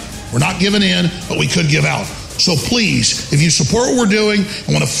giving up, we're not giving in, but we could give out. So please, if you support what we're doing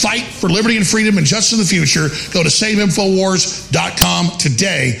and want to fight for liberty and freedom and justice in the future, go to SaveInfoWars.com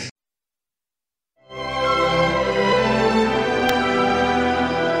today.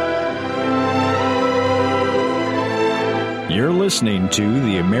 You're listening to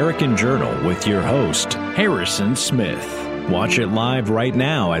The American Journal with your host, Harrison Smith. Watch it live right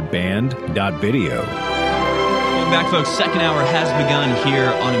now at band.video. Welcome back, folks. Second hour has begun here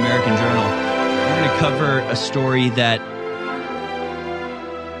on American Journal. We're going to cover a story that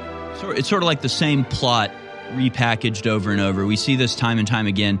it's sort of like the same plot repackaged over and over. We see this time and time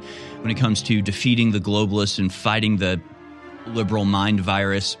again when it comes to defeating the globalists and fighting the liberal mind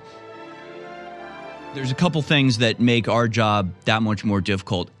virus. There's a couple things that make our job that much more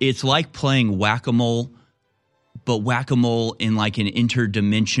difficult. It's like playing whack-a-mole, but whack-a-mole in like an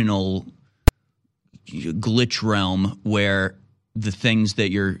interdimensional glitch realm where the things that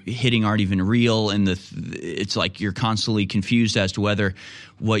you're hitting aren't even real, and it's like you're constantly confused as to whether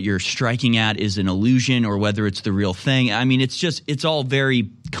what you're striking at is an illusion or whether it's the real thing. I mean, it's all very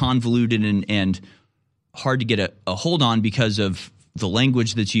convoluted and hard to get a hold on because of the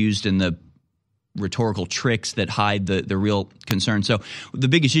language that's used and the rhetorical tricks that hide the real concern. So the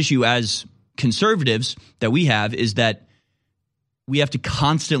biggest issue as conservatives that we have is that we have to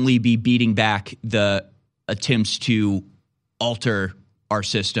constantly be beating back the attempts to alter our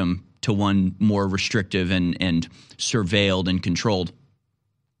system to one more restrictive and surveilled and controlled.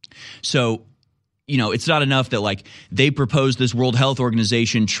 So, you know, it's not enough that like they proposed this World Health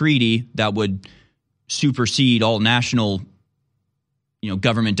Organization treaty that would supersede all national,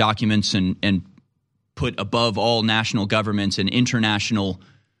 government documents and put above all national governments an international,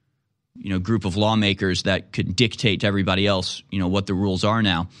 group of lawmakers that could dictate to everybody else, what the rules are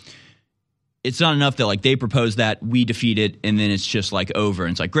now. It's not enough that like they propose that, we defeat it, and then it's just like over.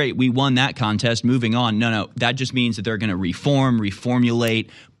 And it's like, great, we won that contest, moving on. No, that just means that they're going to reformulate,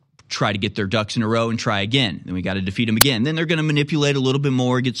 try to get their ducks in a row and try again. Then we got to defeat them again. Then they're going to manipulate a little bit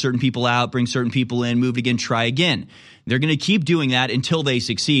more, get certain people out, bring certain people in, move again, try again. They're going to keep doing that until they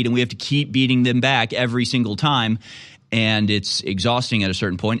succeed, and we have to keep beating them back every single time, and it's exhausting at a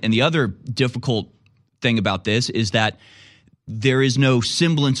certain point. And the other difficult thing about this is that there is no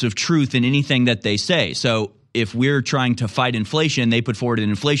semblance of truth in anything that they say. So if we're trying to fight inflation, they put forward an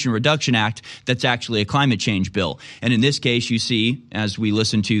Inflation Reduction Act that's actually a climate change bill. And in this case, you see, as we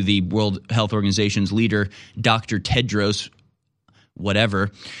listen to the World Health Organization's leader, Dr. Tedros,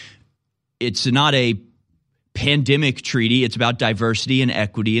 whatever, it's not a pandemic treaty. It's about diversity and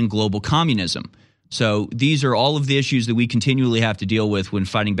equity and global communism. So these are all of the issues that we continually have to deal with when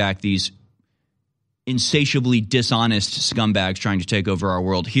fighting back these insatiably dishonest scumbags trying to take over our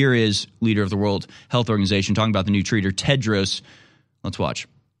world. Here is leader of the World Health Organization talking about the new treaty, Tedros. Let's watch.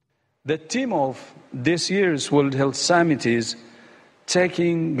 The theme of this year's World Health Summit is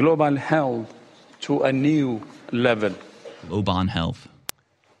taking global health to a new level. Global health.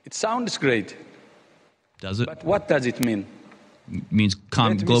 It sounds great. Does it? But what does it mean? It means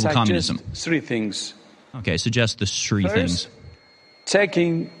global communism. Three things. Okay, suggest the three things.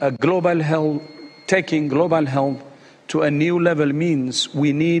 Taking global health to a new level means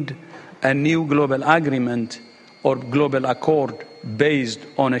we need a new global agreement or global accord based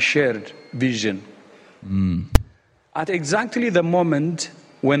on a shared vision. At exactly the moment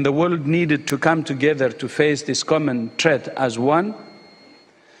when the world needed to come together to face this common threat as one,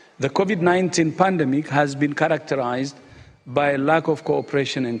 the COVID-19 pandemic has been characterized by a lack of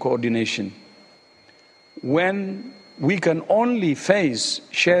cooperation and coordination. When we can only face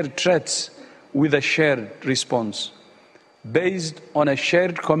shared threats with a shared response, based on a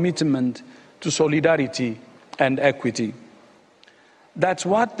shared commitment to solidarity and equity. That's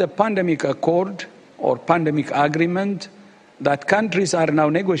what the pandemic accord or pandemic agreement that countries are now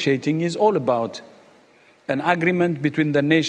negotiating is all about. An agreement between the nations